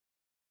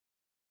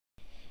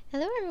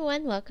Hello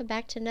everyone, welcome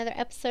back to another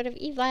episode of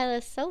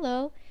Evelielas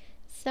Solo.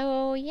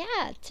 So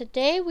yeah,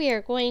 today we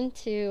are going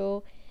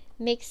to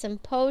make some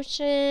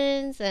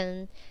potions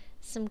and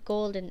some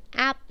golden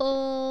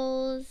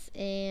apples,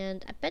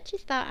 and I bet you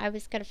thought I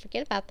was going to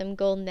forget about them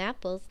golden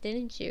apples,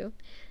 didn't you?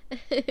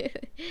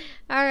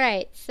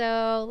 Alright,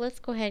 so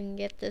let's go ahead and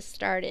get this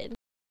started.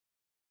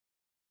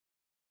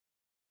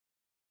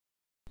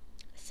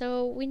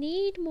 So we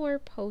need more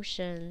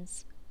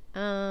potions.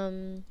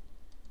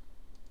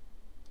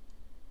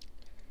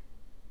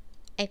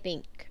 I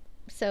think.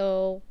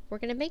 So we're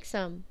gonna make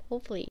some,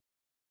 hopefully.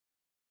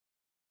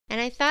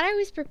 And I thought I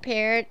was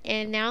prepared,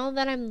 and now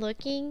that I'm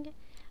looking,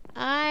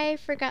 I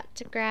forgot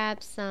to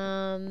grab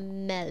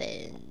some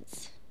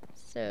melons.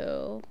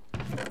 So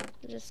I'll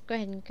just go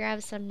ahead and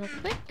grab some real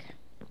quick.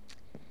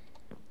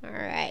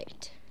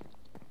 Alright.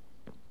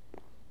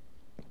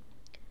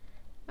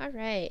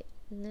 Alright.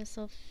 And this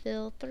will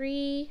fill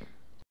 3.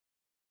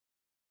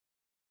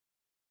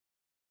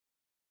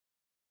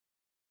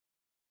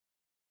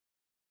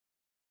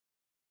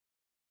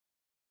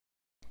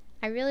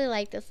 I really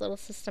like this little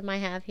system I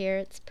have here.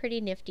 It's pretty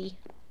nifty.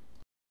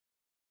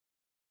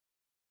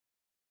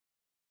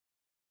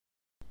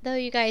 Though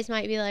you guys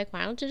might be like,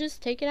 why don't you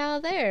just take it out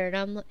of there?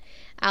 And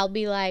I'll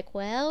be like,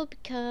 well,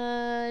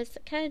 because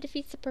it kind of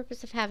defeats the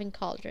purpose of having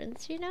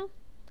cauldrons, you know?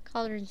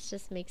 Cauldrons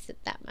just makes it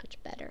that much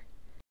better.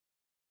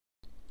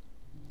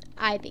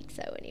 I think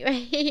so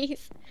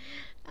anyways.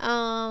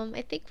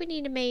 I think we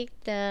need to make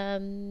the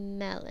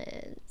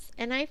melons.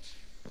 And I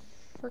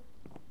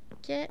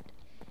forget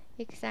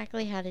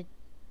exactly how to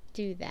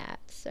do that,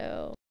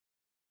 so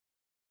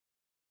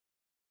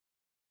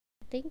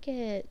I think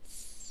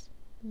it's,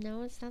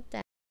 no, it's not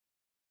that.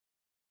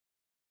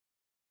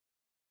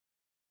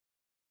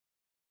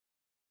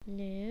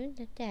 No,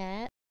 not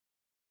that.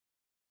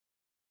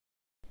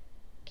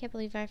 Can't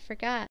believe I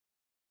forgot.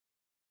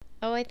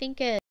 Oh, I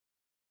think it.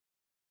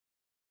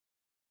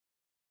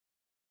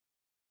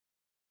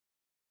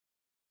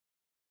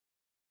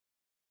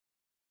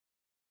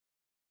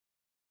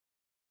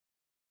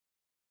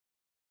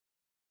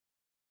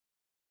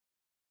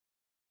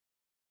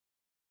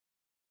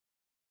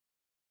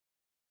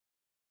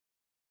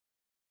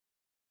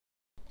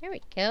 There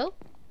we go.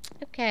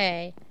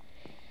 Okay.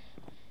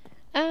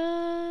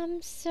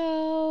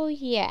 So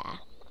yeah.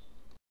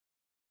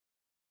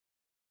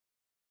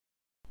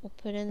 We'll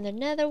put in the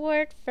nether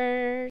wart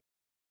first.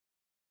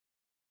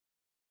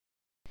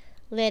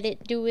 Let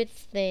it do its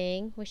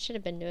thing. We should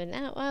have been doing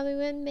that while we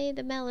went and made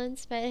the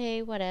melons, but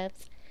hey,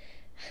 whatevs.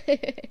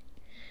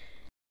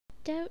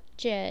 Don't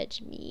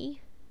judge me.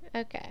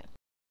 Okay.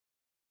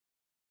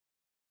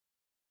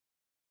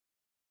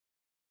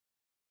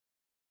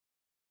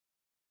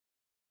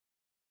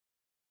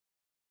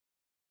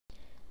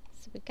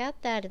 So we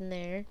got that in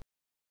there.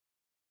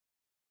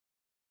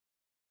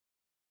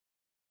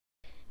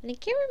 And I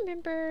can't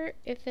remember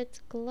if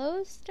it's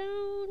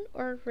glowstone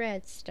or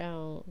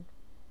redstone.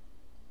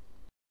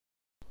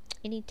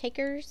 Any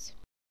takers?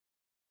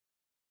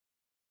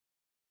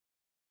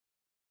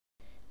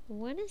 I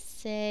want to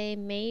say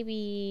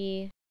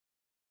maybe...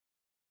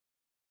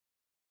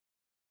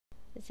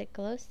 Is it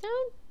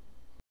glowstone?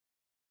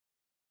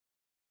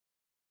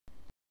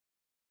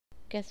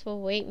 Guess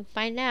we'll wait and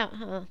find out,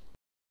 huh?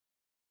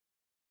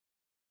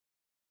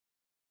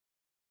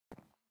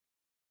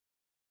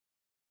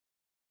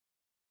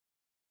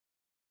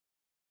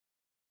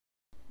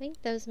 I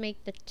think those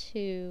make the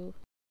 2.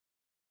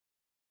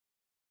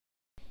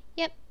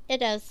 Yep, it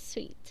does.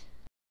 Sweet.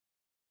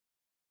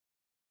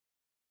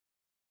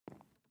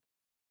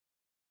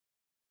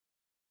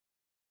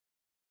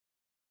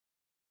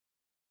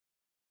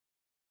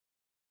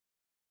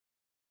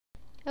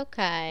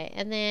 Okay,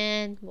 and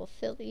then we'll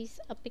fill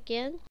these up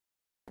again.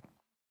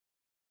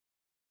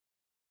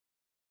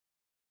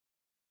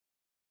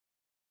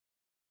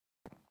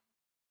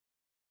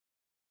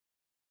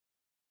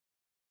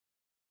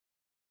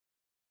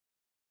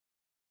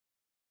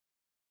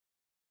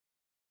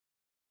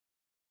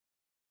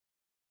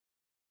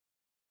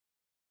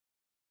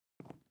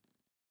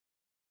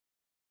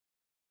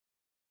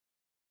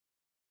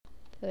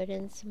 Put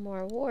in some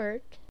more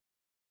wart.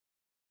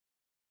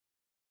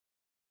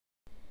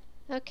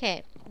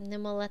 Okay, and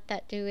then we'll let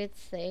that do its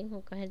thing.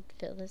 We'll go ahead and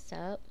fill this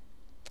up.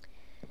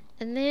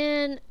 And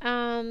then,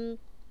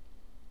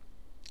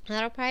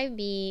 that'll probably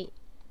be,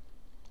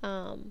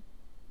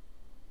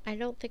 I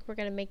don't think we're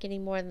gonna make any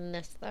more than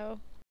this,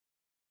 though.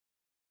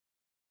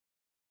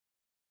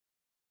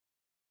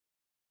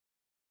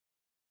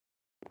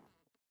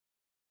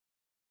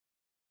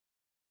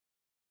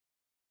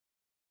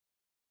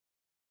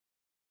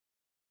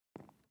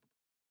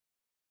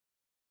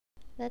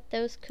 Let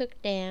those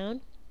cook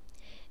down.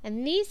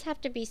 And these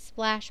have to be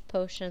splash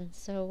potions,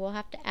 so we'll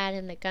have to add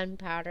in the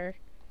gunpowder,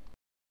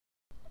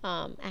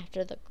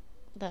 after the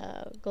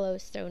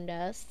glowstone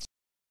dust.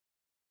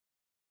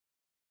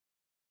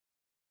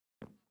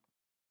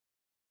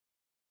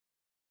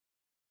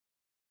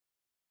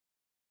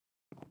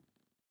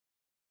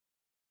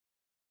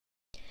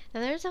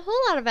 And there's a whole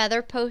lot of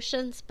other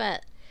potions,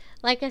 but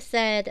Like I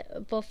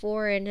said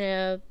before in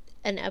an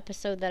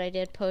episode that I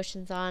did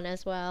potions on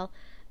as well,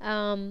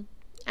 I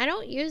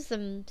don't use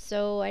them,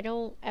 so I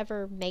don't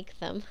ever make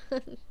them.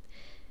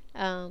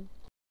 um,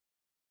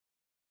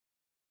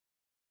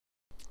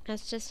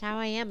 that's just how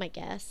I am, I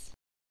guess.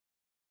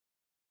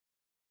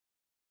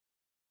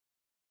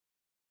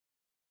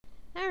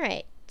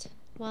 Alright,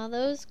 while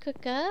those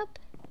cook up,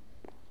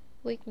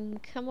 we can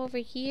come over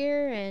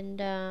here and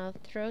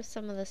throw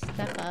some of the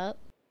stuff up.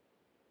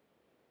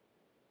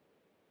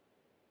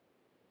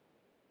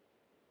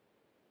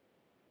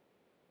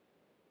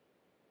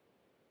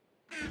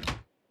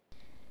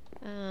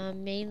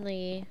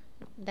 Mainly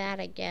that,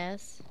 I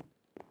guess.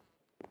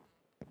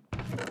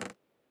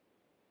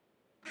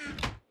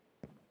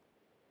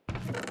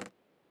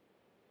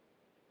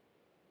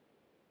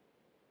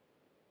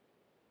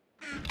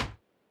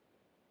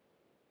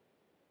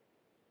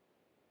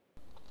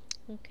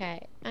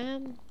 Okay,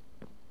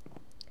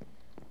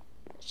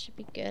 should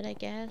be good, I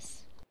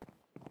guess.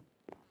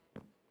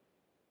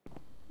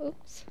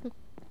 Oops.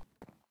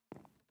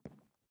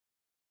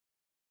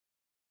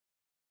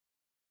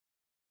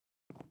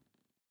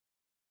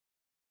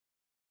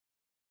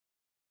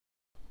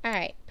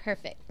 Alright,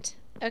 perfect.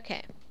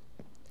 Okay.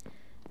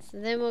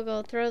 So then we'll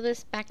go throw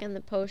this back in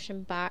the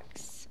potion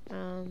box.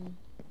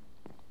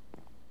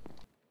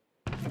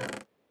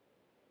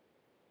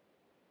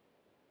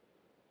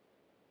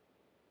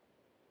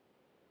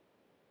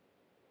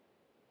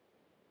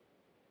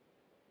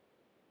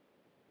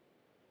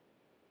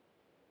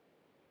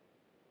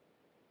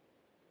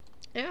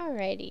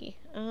 Alrighty.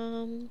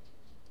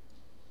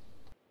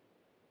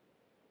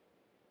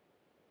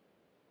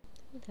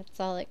 That's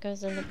all that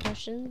goes in the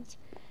potions.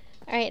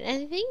 Alright,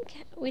 I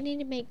think we need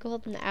to make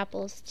golden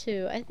apples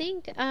too. I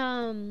think,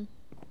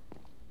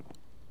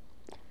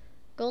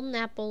 golden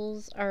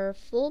apples are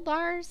full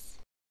bars.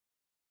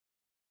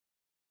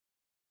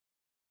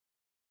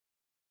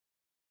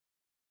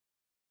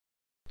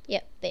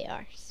 Yep, they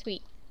are.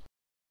 Sweet.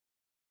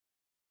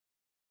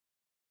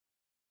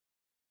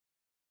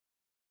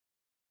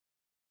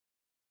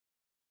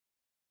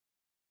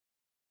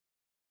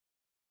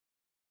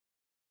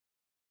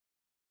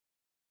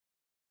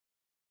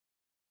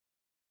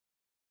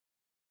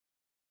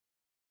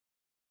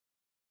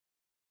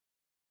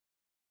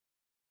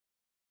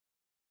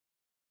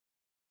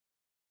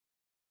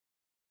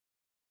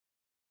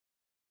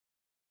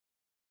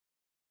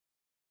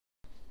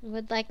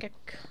 Would like a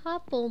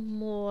couple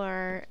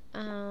more.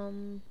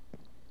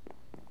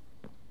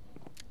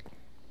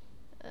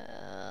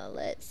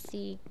 Let's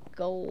see,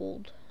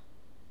 gold.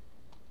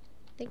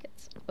 I think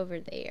it's over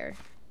there.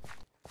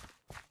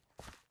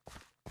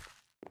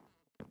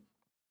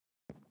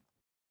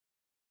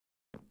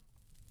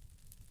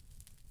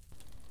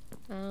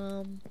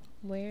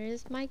 Where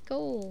is my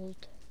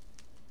gold?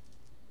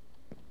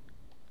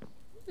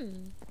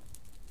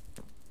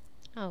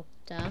 Oh,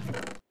 duh.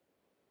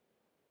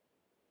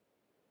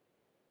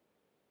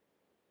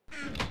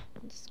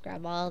 Just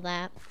grab all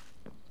that.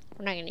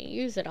 We're not gonna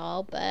use it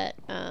all, but,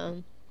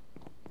 we'll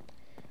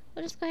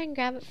just go ahead and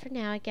grab it for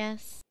now, I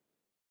guess.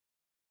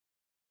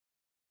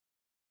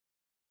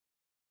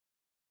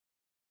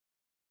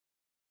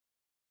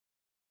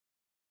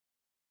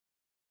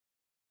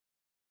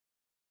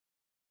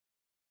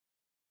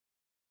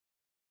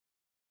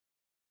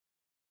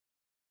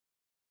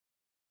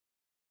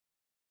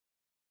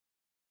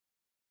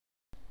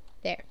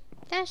 There.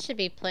 That should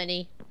be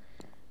plenty.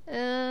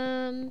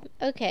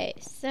 Okay,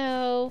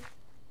 so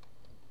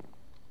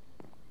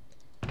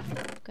go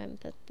ahead and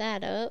put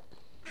that up.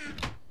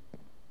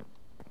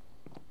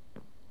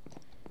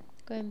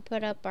 Go ahead and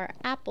put up our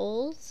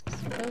apples,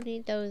 because we don't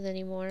need those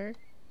anymore.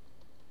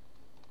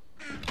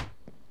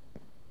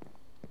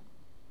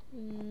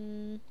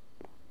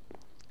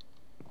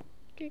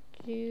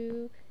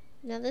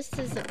 Now this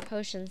isn't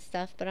potion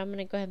stuff, but I'm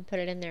gonna go ahead and put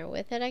it in there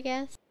with it, I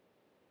guess.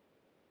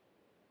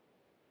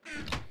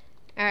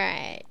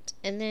 Alright,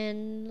 and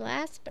then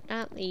last but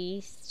not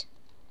least,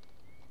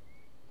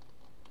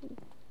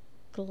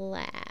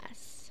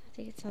 glass. I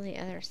think it's on the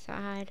other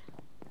side.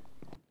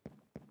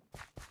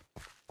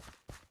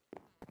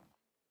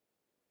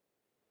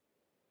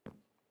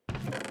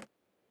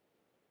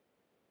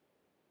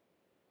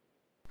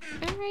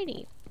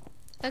 Alrighty.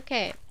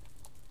 Okay.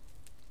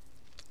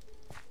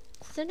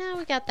 So now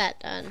we got that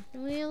done.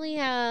 We only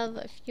have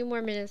a few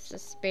more minutes to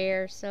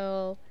spare,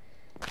 so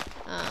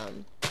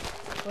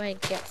go ahead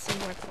and get some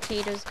more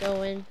potatoes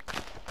going.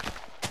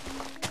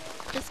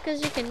 Just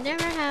because you can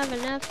never have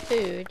enough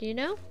food, you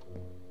know?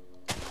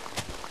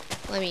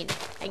 Well, I mean,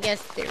 I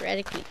guess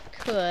theoretically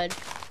could,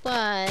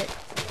 but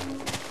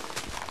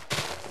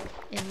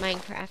in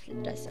Minecraft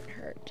it doesn't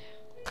hurt.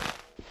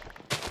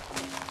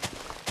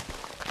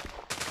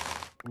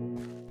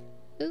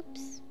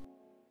 Oops.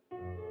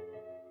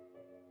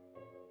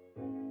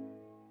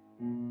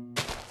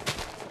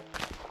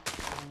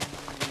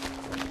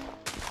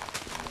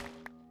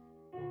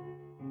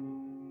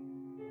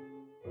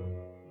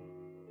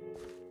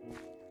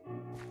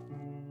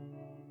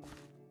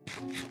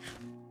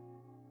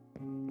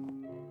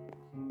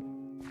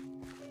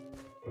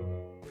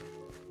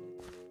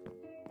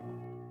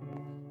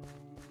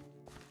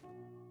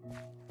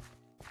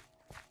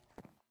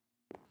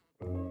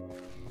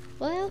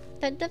 Well,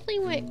 that definitely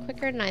went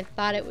quicker than I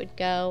thought it would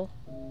go.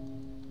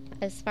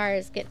 As far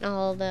as getting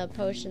all the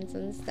potions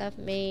and stuff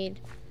made.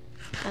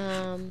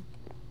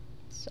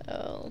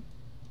 So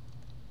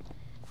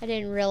I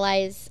didn't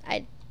realize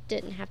I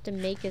didn't have to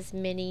make as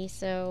many,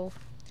 so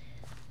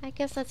I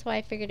guess that's why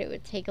I figured it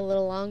would take a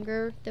little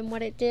longer than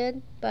what it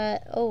did,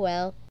 but oh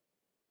well.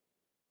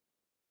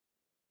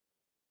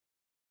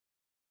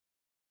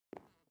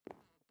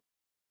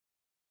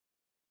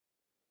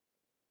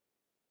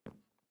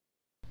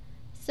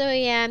 So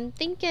yeah, I'm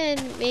thinking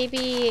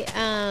maybe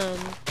I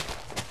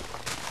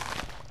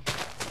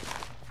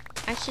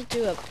should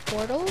do a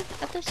portal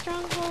at the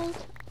stronghold.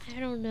 I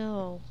don't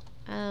know.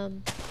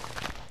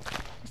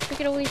 Guess we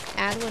could always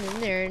add one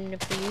in there, and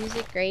if we use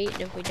it, great,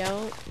 and if we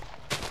don't,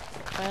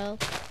 well,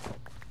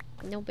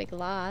 no big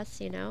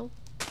loss, you know?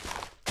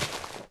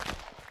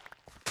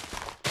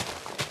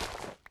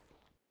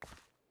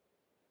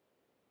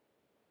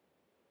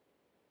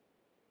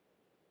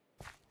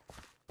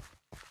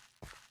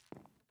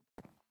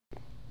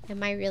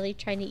 Am I really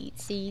trying to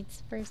eat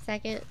seeds for a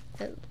second?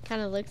 It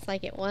kind of looks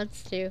like it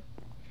wants to.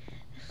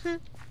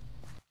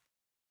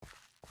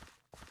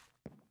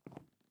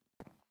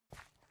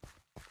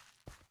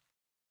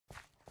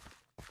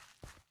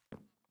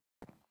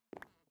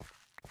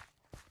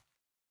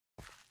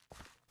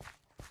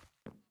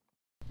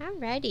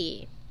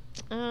 Alrighty.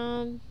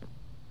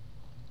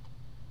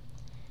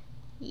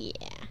 Yeah.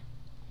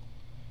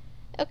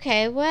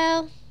 Okay,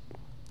 well,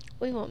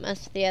 we won't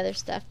mess with the other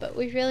stuff, but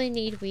we really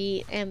need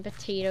wheat and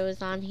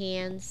potatoes on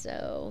hand,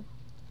 so...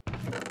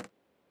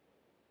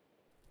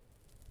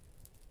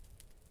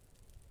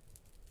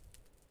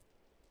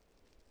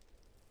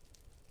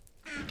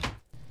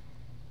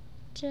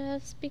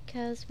 Just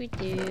because we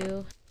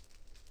do.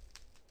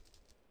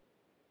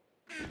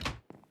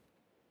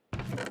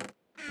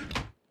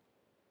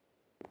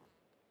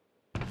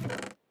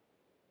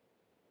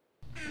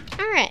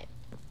 Alright.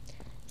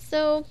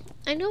 So,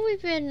 I know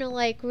we've been,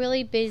 like,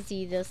 really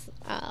busy this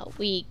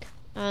week.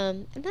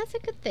 And that's a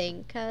good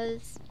thing,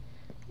 because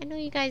I know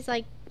you guys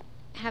like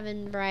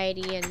having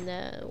variety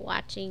and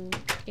watching,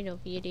 you know,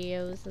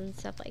 videos and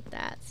stuff like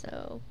that.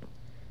 So,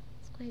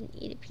 let's go ahead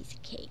and eat a piece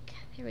of cake.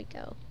 There we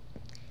go.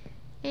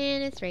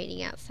 And it's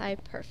raining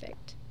outside.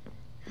 Perfect.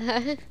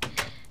 But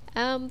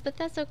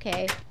that's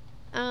okay.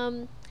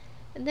 And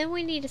then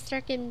we need to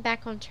start getting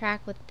back on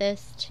track with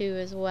this too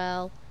as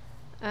well.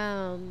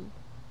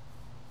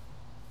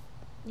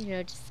 You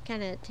know, just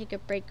kind of take a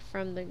break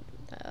from the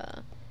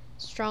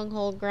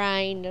stronghold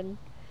grind and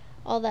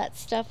all that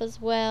stuff as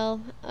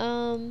well.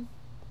 Yeah,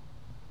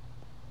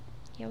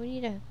 we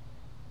need to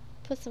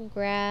put some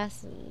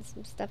grass and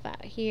some stuff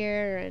out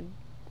here, and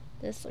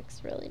this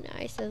looks really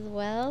nice as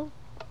well.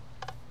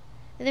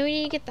 And then we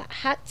need to get the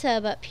hot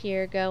tub up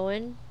here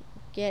going,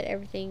 get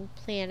everything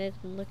planted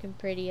and looking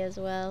pretty as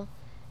well.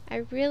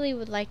 I really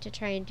would like to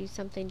try and do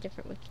something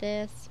different with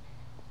this.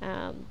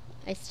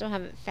 I still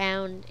haven't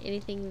found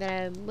anything that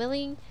I'm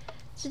willing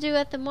to do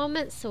at the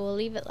moment, so we'll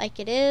leave it like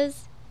it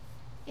is.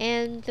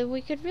 And then we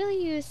could really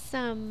use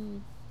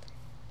some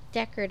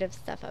decorative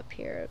stuff up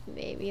here,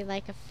 maybe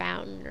like a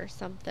fountain or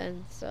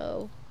something.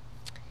 So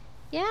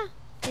yeah,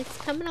 it's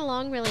coming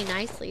along really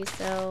nicely,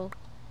 so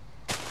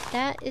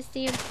that is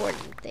the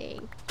important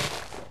thing.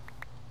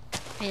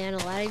 And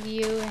a lot of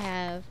you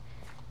have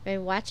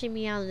been watching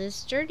me on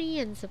this journey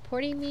and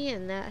supporting me,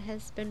 and that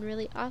has been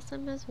really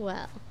awesome as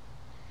well.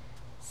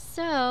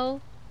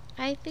 So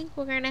I think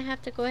we're gonna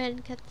have to go ahead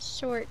and cut this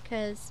short,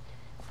 because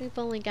we've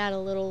only got a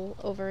little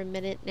over a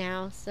minute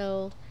now,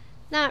 so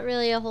not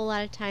really a whole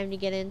lot of time to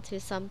get into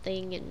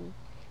something and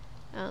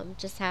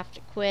just have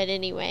to quit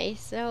anyway.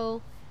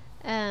 So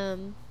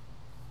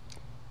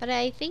but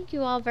I thank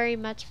you all very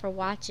much for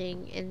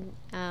watching, and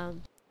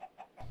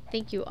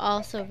thank you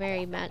all so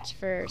very much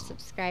for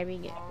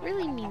subscribing. It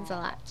really means a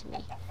lot to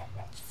me,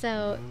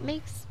 so it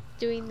makes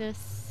doing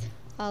this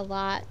a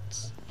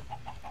lot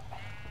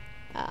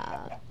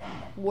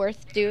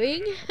worth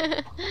doing.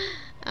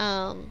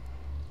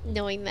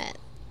 Knowing that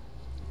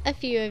a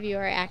few of you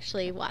are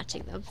actually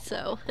watching them,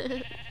 so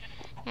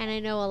and I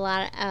know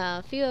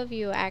a few of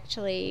you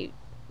actually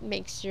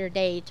makes your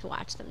day to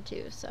watch them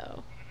too,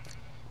 so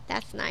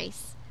that's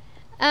nice.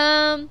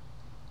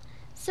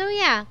 So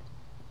yeah,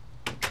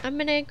 I'm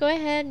gonna go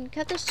ahead and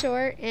cut this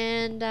short,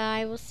 and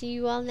I will see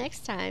you all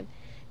next time.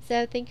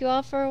 So thank you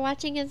all for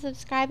watching and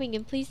subscribing,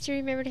 and please do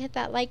remember to hit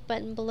that like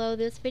button below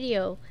this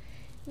video.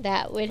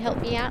 That would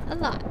help me out a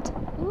lot.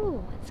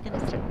 Ooh, it's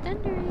gonna start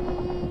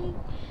thundering.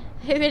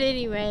 But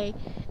anyway,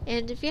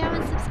 and if you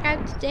haven't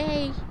subscribed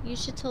today, you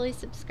should totally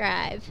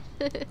subscribe.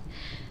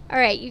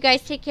 Alright, you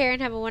guys take care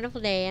and have a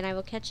wonderful day, and I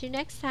will catch you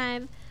next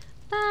time.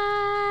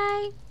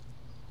 Bye!